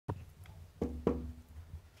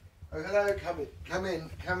Oh, hello, come in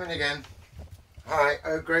again. Hi.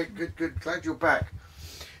 Oh, great, good. Glad you're back.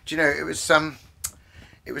 Do you know it was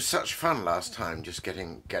such fun last time just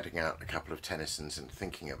getting out a couple of Tennysons and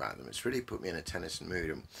thinking about them. It's really put me in a Tennyson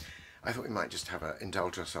mood, and I thought we might just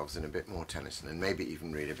indulge ourselves in a bit more Tennyson and maybe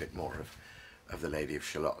even read a bit more of the Lady of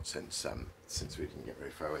Shalott since we didn't get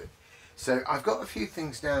very far with it. So I've got a few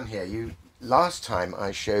things down here. Last time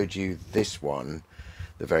I showed you this one,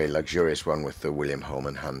 the very luxurious one with the William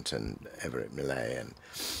Holman Hunt and Everett Millais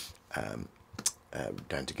and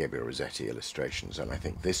down to Gabriel Rossetti illustrations, and I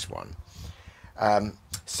think this one.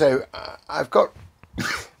 I've got,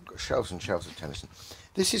 got shelves and shelves of Tennyson.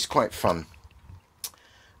 This is quite fun.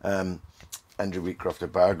 Andrew Wheatcroft, a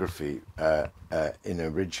biography in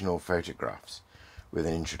original photographs with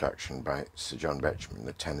an introduction by Sir John Betjeman,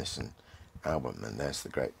 the Tennyson album, and there's the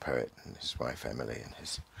great poet and his wife Emily and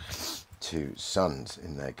his two sons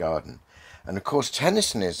in their garden. And of course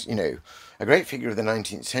Tennyson is, a great figure of the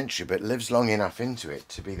 19th century, but lives long enough into it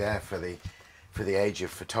to be there for the age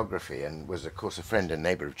of photography, and was of course a friend and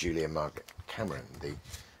neighbour of Julia Margaret Cameron,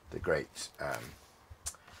 the great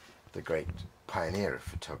pioneer of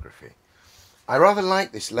photography. I rather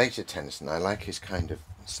like this later Tennyson. I like his kind of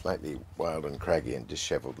slightly wild and craggy and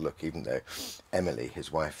dishevelled look, even though Emily,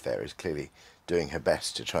 his wife there, is clearly doing her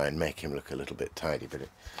best to try and make him look a little bit tidy, but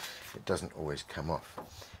it doesn't always come off.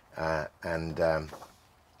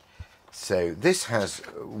 So this has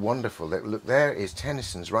wonderful, look, there is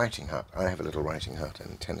Tennyson's writing hut. I have a little writing hut,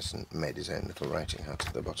 and Tennyson made his own little writing hut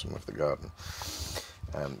at the bottom of the garden.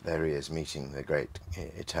 There he is meeting the great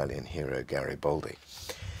Italian hero Garibaldi.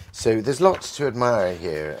 So there's lots to admire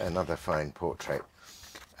here, another fine portrait.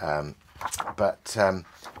 But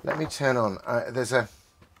let me turn on, there's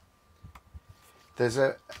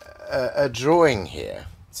a drawing here,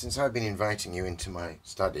 since I've been inviting you into my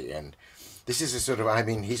study, and this is a sort of,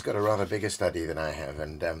 he's got a rather bigger study than I have,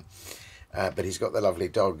 and but he's got the lovely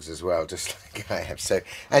dogs as well, just like I have. So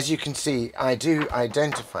as you can see, I do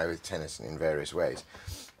identify with Tennyson in various ways,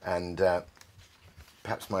 and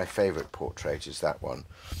perhaps my favourite portrait is that one.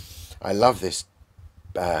 I love this.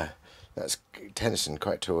 That's Tennyson,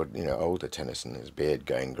 quite toward, older Tennyson, his beard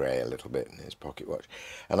going grey a little bit and his pocket watch.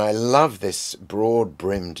 And I love this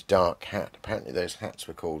broad-brimmed dark hat. Apparently those hats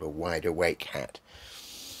were called a wide-awake hat.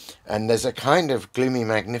 And there's a kind of gloomy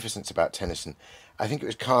magnificence about Tennyson. I think it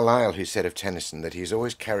was Carlyle who said of Tennyson that he's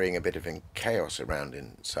always carrying a bit of chaos around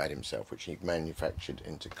inside himself, which he manufactured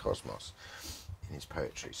into cosmos in his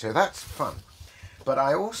poetry. So that's fun. But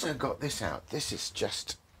I also got this out. This is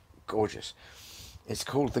just gorgeous. It's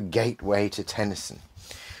called The Gateway to Tennyson.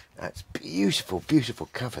 That's beautiful, beautiful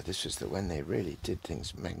cover. This was when they really did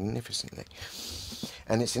things magnificently.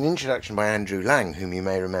 And it's an introduction by Andrew Lang, whom you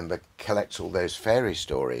may remember collects all those fairy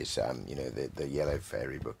stories, the Yellow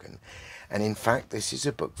Fairy book. And in fact, this is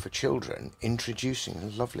a book for children,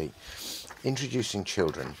 introducing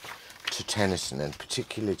children to Tennyson, and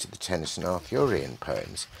particularly to the Tennyson Arthurian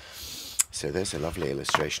poems. So there's a lovely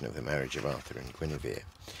illustration of the marriage of Arthur and Guinevere.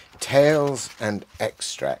 Tales and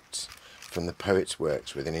extracts from the poet's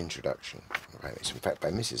works with an introduction. It's in fact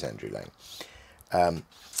by Mrs. Andrew Lang.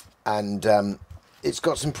 It's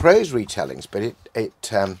got some prose retellings, but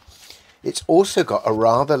it's also got a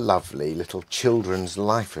rather lovely little children's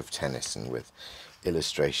life of Tennyson with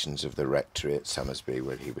illustrations of the rectory at Somersby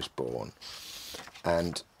where he was born,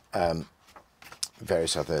 and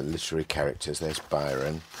various other literary characters. There's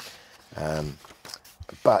Byron.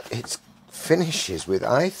 But it finishes with,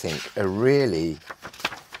 I think, a really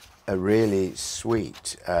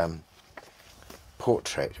sweet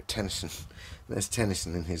portrait of Tennyson. There's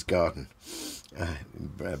Tennyson in his garden,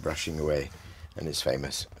 brushing away, and his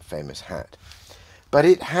famous hat. But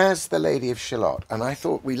it has the Lady of Shalott, and I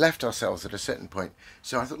thought we left ourselves at a certain point,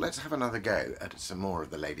 so I thought let's have another go at some more of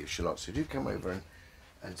the Lady of Shalott. So do come over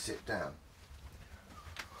and sit down.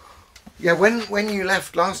 Yeah, when you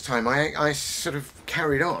left last time, I sort of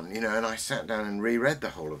carried on, and I sat down and reread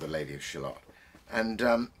the whole of the Lady of Shalott,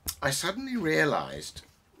 and I suddenly realised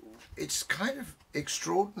it's kind of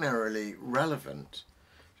extraordinarily relevant,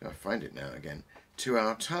 so I find it now again, to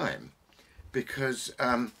our time, because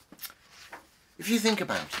if you think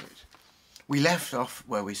about it, we left off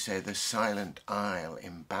where we say the silent isle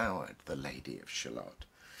embowered the Lady of Shalott,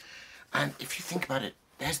 and if you think about it,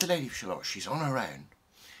 there's the Lady of Shalott, she's on her own.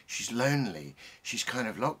 She's lonely, she's kind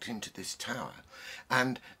of locked into this tower,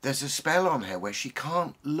 and there's a spell on her where she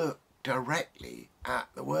can't look directly at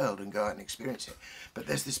the world and go out and experience it. But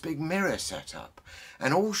there's this big mirror set up,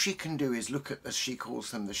 and all she can do is look at, as she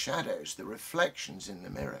calls them, the shadows, the reflections in the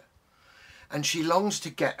mirror. And she longs to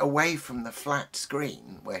get away from the flat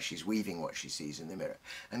screen where she's weaving what she sees in the mirror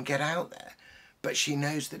and get out there. But she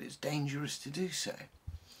knows that it's dangerous to do so.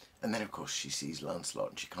 And then, of course, she sees Lancelot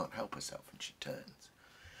and she can't help herself and she turns.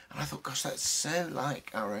 And I thought, gosh, that's so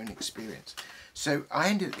like our own experience. So I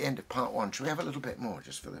ended at the end of part one. Shall we have a little bit more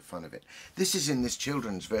just for the fun of it? This is in this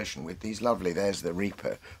children's version with these lovely, there's the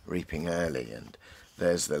reaper reaping early, and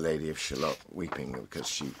there's the Lady of Shalott weeping because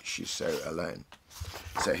she's so alone.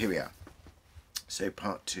 So here we are. So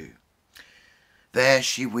part two. There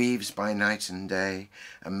she weaves by night and day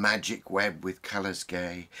a magic web with colours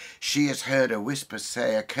gay. She has heard a whisper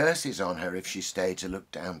say a curse is on her if she stay to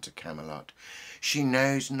look down to Camelot. She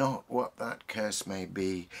knows not what that curse may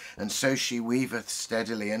be, and so she weaveth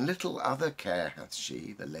steadily, and little other care hath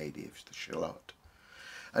she, the Lady of Shalott.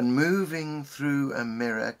 And moving through a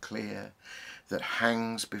mirror clear that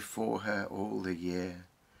hangs before her all the year,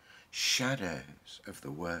 shadows of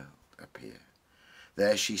the world appear.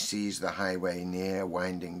 There she sees the highway near,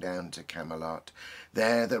 winding down to Camelot.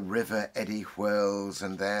 There the river eddy whirls,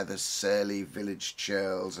 and there the surly village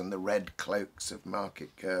churls, and the red cloaks of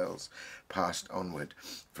market girls passed onward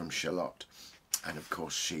from Shalott. And of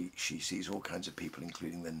course she sees all kinds of people,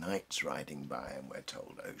 including the knights riding by, and we're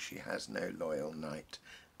told, oh, she has no loyal knight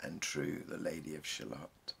and true, the Lady of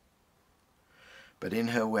Shalott. But in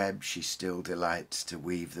her web she still delights to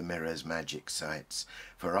weave the mirror's magic sights,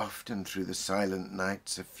 for often through the silent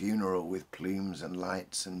nights a funeral with plumes and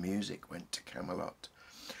lights and music went to Camelot.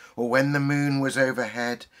 Or when the moon was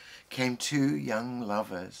overhead, came two young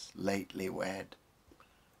lovers lately wed.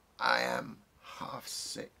 I am half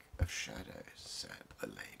sick of shadows, said the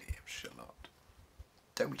Lady of Shalott.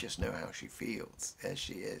 Don't we just know how she feels? There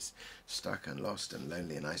she is, stuck and lost and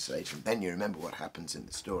lonely and isolated. Then you remember what happens in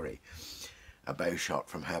the story. A bow shot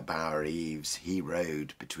from her bower eaves, he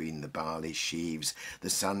rode between the barley sheaves. The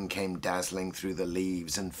sun came dazzling through the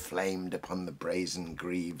leaves, and flamed upon the brazen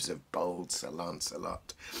greaves of bold Sir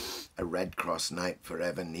Lancelot. A red cross knight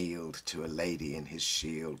forever kneeled to a lady in his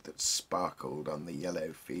shield that sparkled on the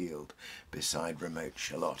yellow field beside remote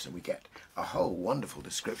Shalott. And we get a whole wonderful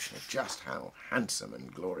description of just how handsome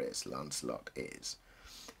and glorious Lancelot is.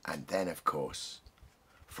 And then, of course,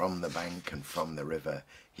 from the bank and from the river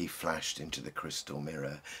he flashed into the crystal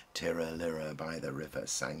mirror. Tirra-lirra by the river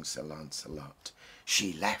sang Sir Lancelot.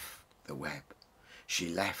 She left the web, she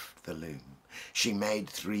left the loom, she made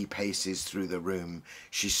 3 paces through the room.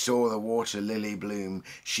 She saw the water lily bloom,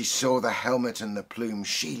 she saw the helmet and the plume.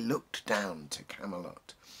 She looked down to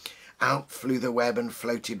Camelot. Out flew the web and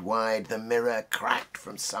floated wide. The mirror cracked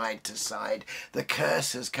from side to side. The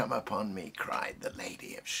curse has come upon me, cried the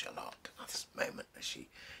Lady of Shalott. This moment as she,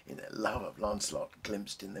 in the love of Lancelot,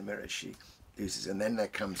 glimpsed in the mirror, she loses. And then there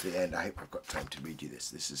comes the end. I hope I've got time to read you this.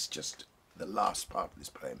 This is just the last part of this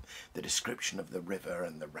poem. The description of the river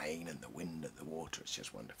and the rain and the wind and the water. It's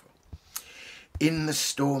just wonderful. In the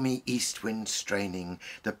stormy east wind straining,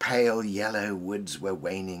 the pale yellow woods were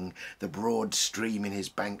waning, the broad stream in his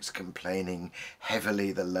banks complaining,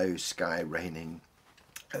 heavily the low sky raining,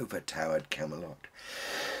 overtowered Camelot.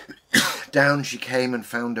 Down she came and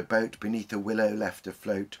found a boat beneath a willow left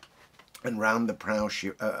afloat, and round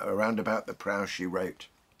about the prow she wrote,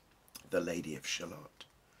 the Lady of Shalott.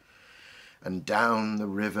 And down the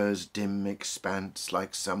river's dim expanse,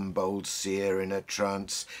 like some bold seer in a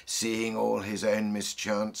trance, seeing all his own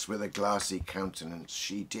mischance with a glassy countenance,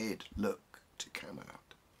 she did look to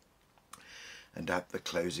Camelot. And at the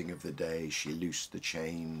closing of the day she loosed the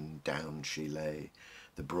chain, down she lay.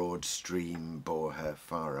 The broad stream bore her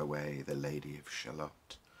far away, the Lady of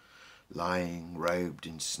Shalott. Lying robed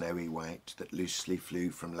in snowy white that loosely flew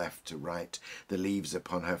from left to right, the leaves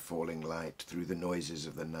upon her falling light, through the noises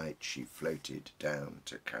of the night she floated down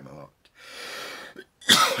to Camelot.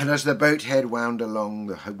 And as the boat head wound along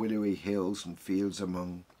the willowy hills and fields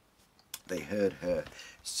among, they heard her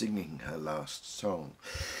singing her last song,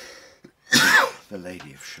 the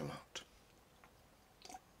Lady of Shalott.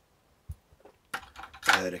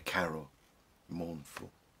 Heard a carol, mournful,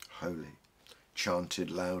 holy, chanted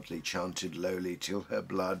loudly, chanted lowly, till her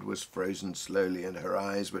blood was frozen slowly, and her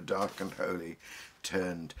eyes were dark and holy,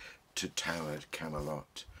 turned to towered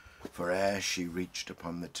Camelot. For ere she reached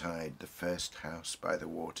upon the tide the first house by the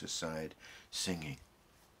waterside, singing,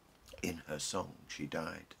 in her song she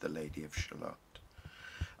died, the Lady of Shalott.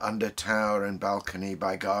 Under tower and balcony,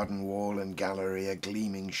 by garden wall and gallery, a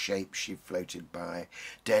gleaming shape she floated by,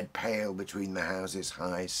 dead pale between the houses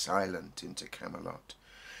high, silent into Camelot.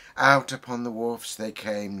 Out upon the wharfs they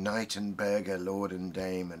came, knight and burgher, lord and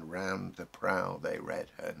dame, and round the prow they read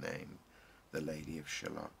her name, the Lady of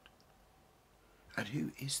Shalott. And who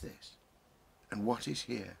is this? And what is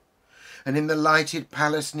here? And in the lighted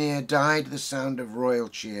palace near died the sound of royal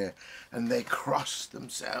cheer, and they crossed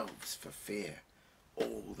themselves for fear,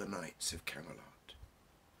 all the knights of Camelot.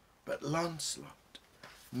 But Lancelot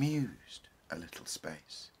mused a little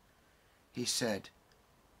space. He said,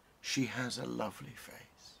 "She has a lovely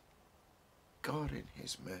face. God in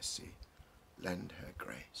his mercy lend her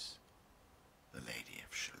grace, the Lady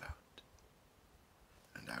of Shalott."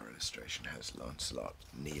 And our illustration has Lancelot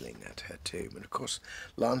kneeling at her tomb. And of course,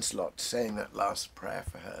 Lancelot saying that last prayer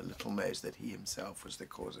for her little knows that he himself was the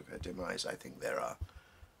cause of her demise. I think there are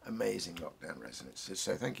amazing lockdown resonances.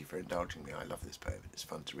 So thank you for indulging me. I love this poem and it's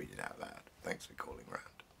fun to read it out loud. Thanks for calling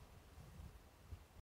round.